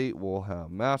update, we'll have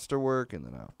masterwork, and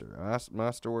then after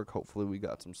masterwork, hopefully we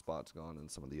got some spots gone and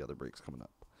some of the other breaks coming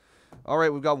up. All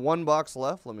right, we've got one box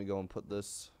left. Let me go and put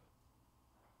this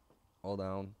all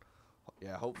down.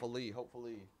 Yeah, hopefully.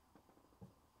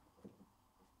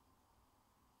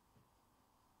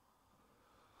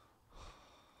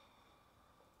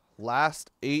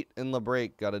 Last 8 in the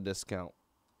break got a discount.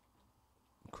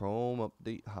 Chrome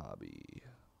Update Hobby.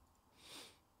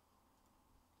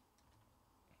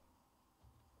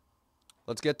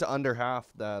 Let's get to under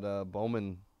half that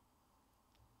Bowman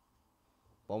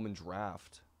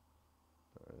draft.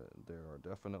 There are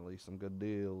definitely some good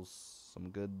deals. Some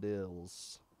good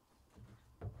deals.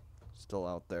 Still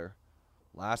out there.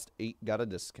 Last 8 got a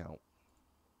discount.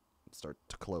 Start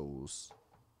to close.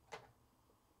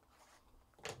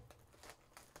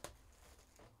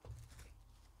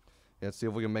 Yeah, let's see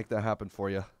if we can make that happen for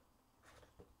you.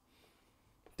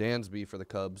 Dansby for the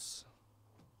Cubs.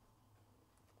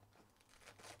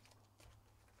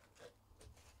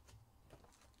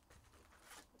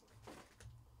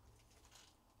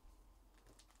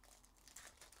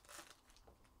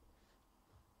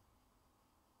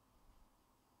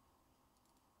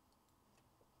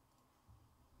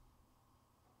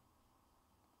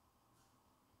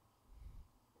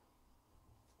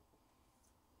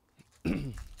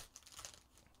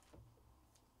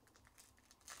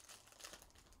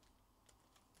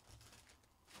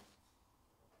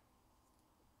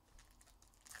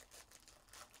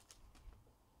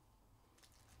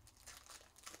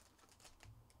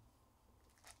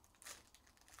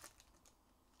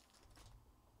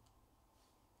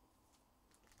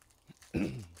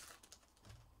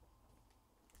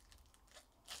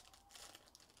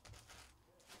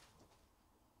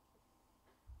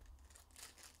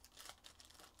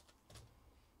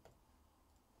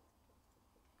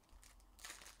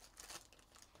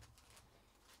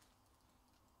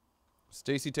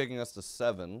 Stacy taking us to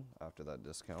 7 after that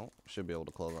discount. Should be able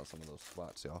to close out some of those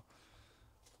spots, y'all.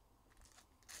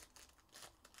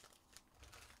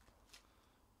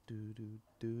 We're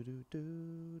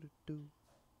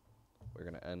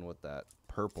going to end with that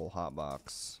purple hot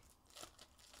box.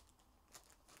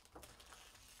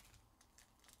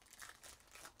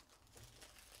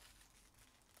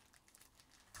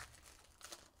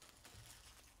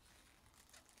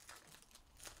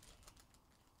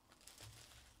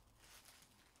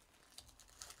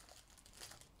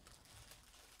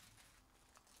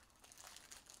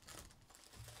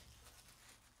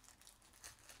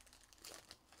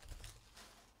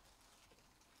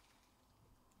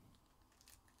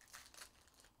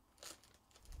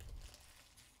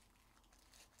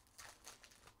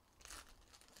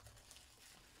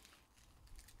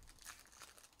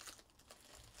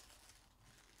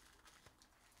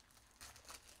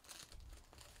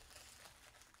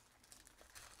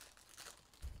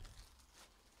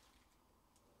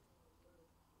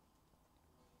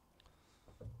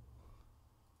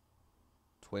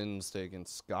 Twins taking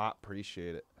Scott.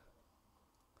 Appreciate it.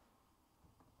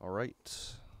 All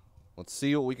right. Let's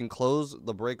see what we can close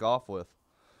the break off with.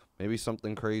 Maybe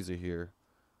something crazy here.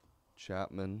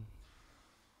 Chapman.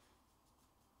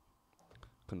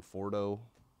 Conforto.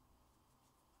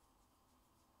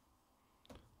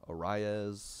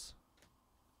 Arias.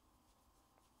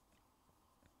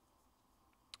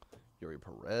 Yuri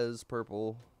Perez,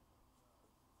 purple.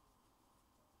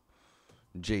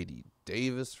 J.D.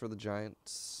 Davis for the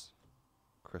Giants.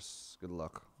 Chris, good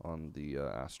luck on the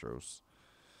Astros.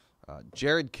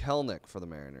 Jared Kelenic for the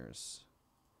Mariners.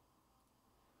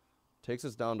 Takes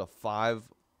us down to 5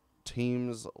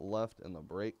 teams left in the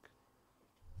break.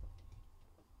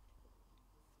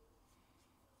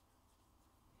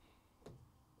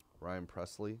 Ryan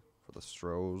Presley for the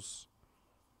Stros.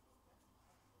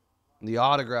 The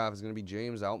autograph is going to be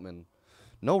James Outman.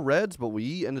 No Reds, but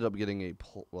we ended up getting a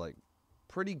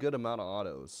pretty good amount of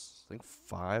autos. I think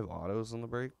 5 autos in the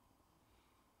break.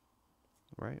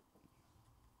 Right?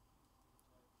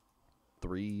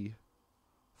 3,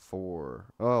 4.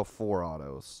 Oh, 4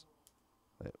 autos.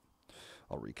 Wait,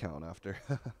 I'll recount after.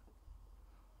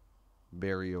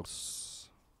 Barrios.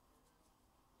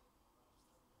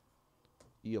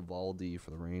 Eovaldi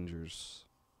for the Rangers.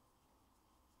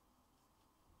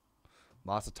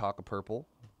 Masataka purple.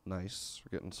 Nice.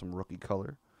 We're getting some rookie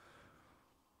color.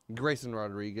 Grayson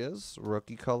Rodriguez,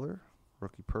 rookie color.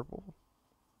 Rookie purple.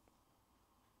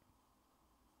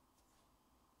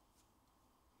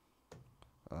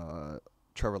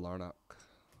 Trevor Larnach.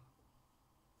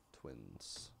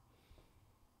 Twins.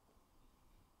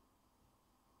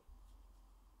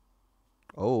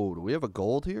 Oh, do we have a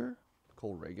gold here?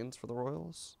 Cole Reagans for the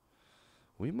Royals.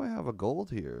 We might have a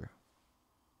gold here.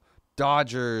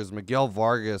 Dodgers, Miguel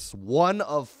Vargas, 1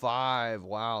 of 5.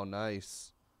 Wow,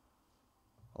 nice.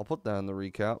 I'll put that in the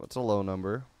recap. It's a low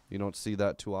number. You don't see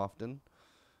that too often.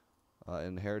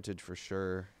 In Heritage for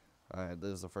sure.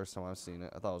 This is the first time I've seen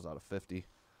it. I thought it was out of 50.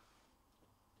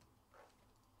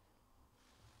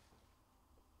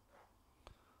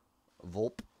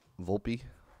 Volpe Volpe.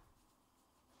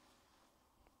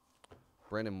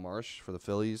 Brandon Marsh for the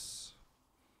Phillies.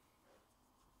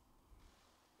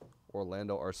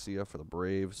 Orlando Arcia for the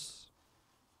Braves.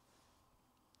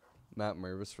 Matt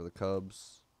Mervis for the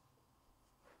Cubs.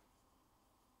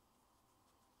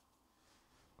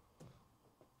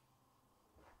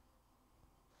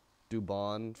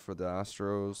 Dubon for the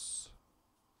Astros.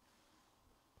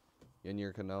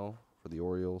 Yennier Cano for the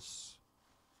Orioles.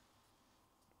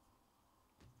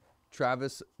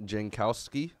 Travis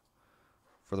Jankowski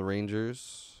for the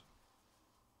Rangers.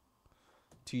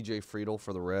 TJ Friedel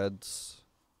for the Reds.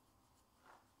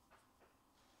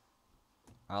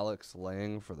 Alex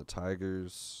Lang for the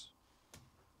Tigers.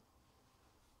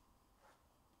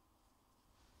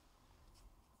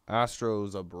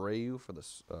 Astros Abreu for the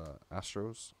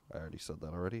Astros. I already said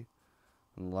that already.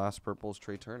 And the last purple is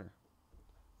Trey Turner.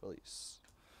 Phillies.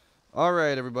 All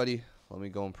right, everybody. Let me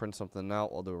go and print something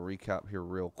out. I'll do a recap here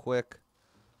real quick.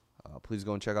 Please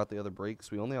go and check out the other breaks.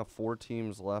 We only have 4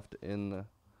 teams left in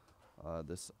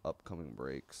this upcoming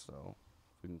break. So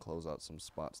if we can close out some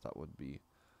spots, that would be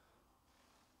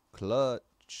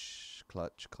clutch.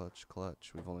 Clutch, clutch,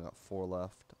 clutch. We've only got 4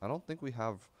 left. I don't think we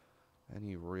have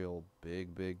any real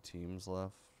big teams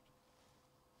left.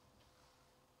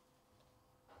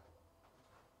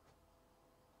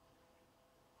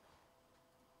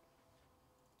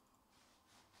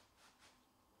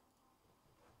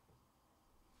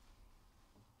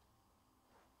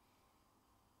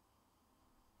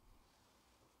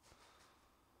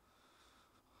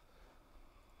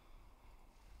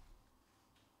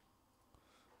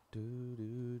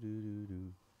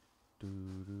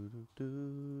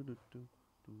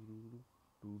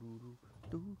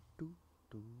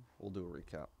 We'll do a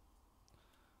recap.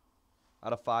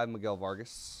 Out of 5, Miguel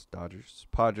Vargas, Dodgers.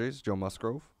 Padres, Joe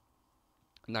Musgrove.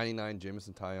 99,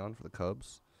 Jameson Taillon for the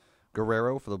Cubs.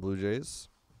 Guerrero for the Blue Jays.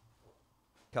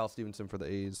 Cal Stevenson for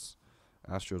the A's.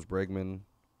 Astros, Bregman.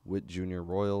 Witt Jr.,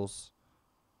 Royals.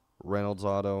 Reynolds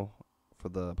Auto for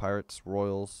the Pirates.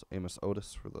 Royals. Amos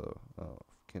Otis for the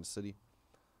Kansas City.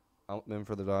 Outman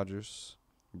for the Dodgers.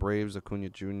 Braves, Acuna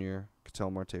Jr., Ketel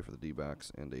Marte for the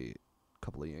D-backs, and a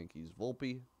couple of Yankees,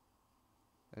 Volpe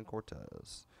and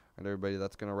Cortez. And everybody,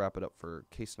 that's going to wrap it up for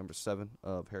case number 7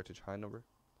 of Heritage High Number.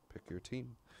 Pick your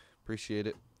team. Appreciate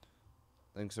it.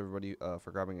 Thanks, everybody,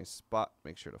 for grabbing a spot.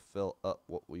 Make sure to fill up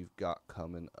what we've got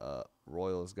coming up.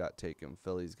 Royals got taken.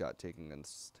 Phillies got taken and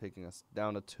taking us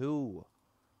down to 2.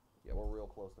 Yeah, we're real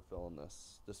close to filling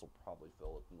this. This will probably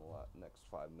fill it in the next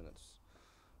 5 minutes.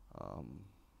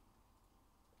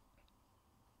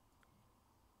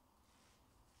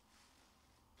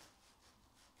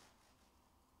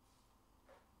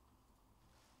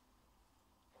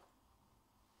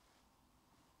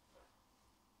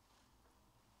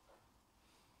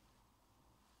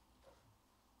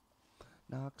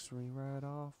 Knocks me right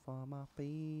off on my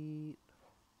feet.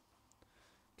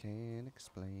 Can't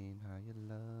explain how you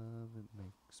love, it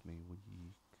makes me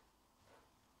weak.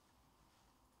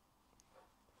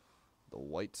 The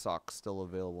White Sox still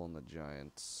available and the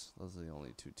Giants. Those are the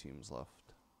only 2 teams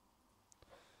left.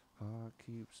 Heart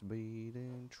keeps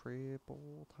beating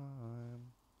triple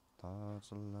time.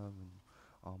 Thoughts of loving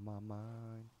on my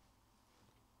mind.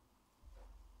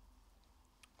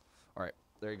 Alright,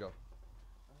 there you go.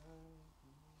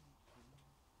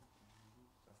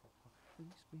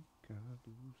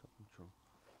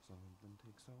 Something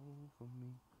takes over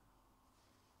me.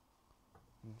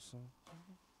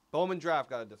 Bowman Draft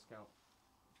got a discount.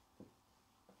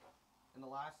 And the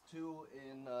last 2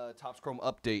 in Topps Chrome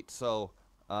update. So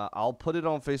I'll put it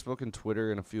on Facebook and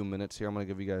Twitter in a few minutes here. I'm going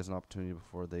to give you guys an opportunity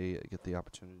before they get the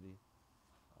opportunity.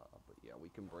 But yeah, we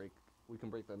can break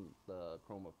the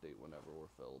Chrome update whenever we're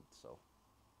filled. So.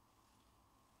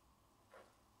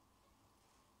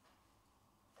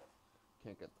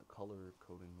 Can't get the color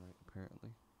coding right, apparently.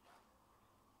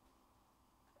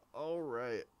 All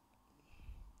right.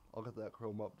 I'll get that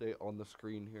Chrome update on the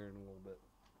screen here in a little bit.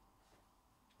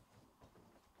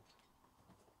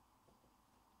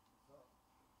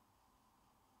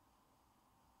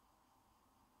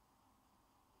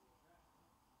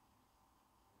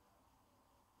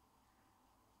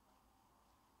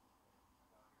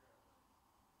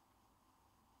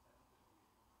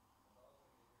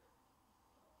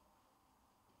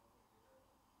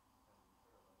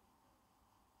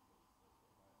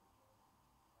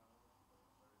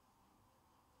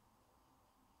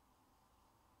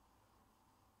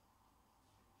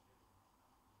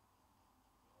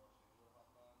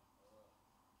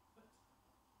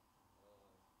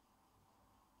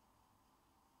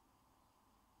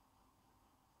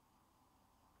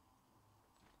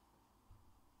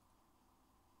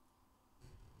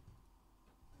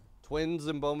 Twins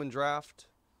and Bowman draft.